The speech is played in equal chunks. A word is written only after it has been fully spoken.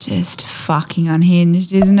Just fucking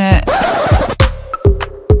unhinged, isn't it?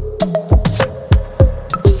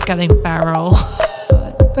 Just getting feral.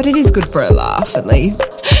 But it is good for a laugh, at least.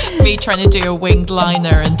 Me trying to do a winged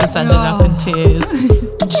liner and just ending up in tears.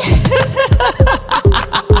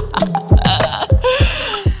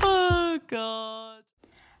 Oh, God.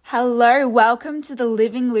 Hello, welcome to the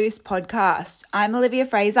Living Loose podcast. I'm Olivia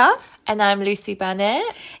Fraser. And I'm Lucy Barnett.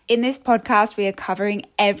 In this podcast, we are covering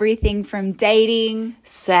everything from dating,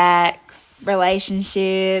 Sex,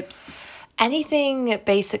 relationships, anything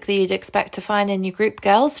basically you'd expect to find in your group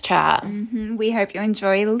girls chat. We hope you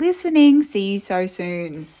enjoy listening. See you so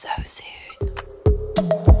soon. So soon.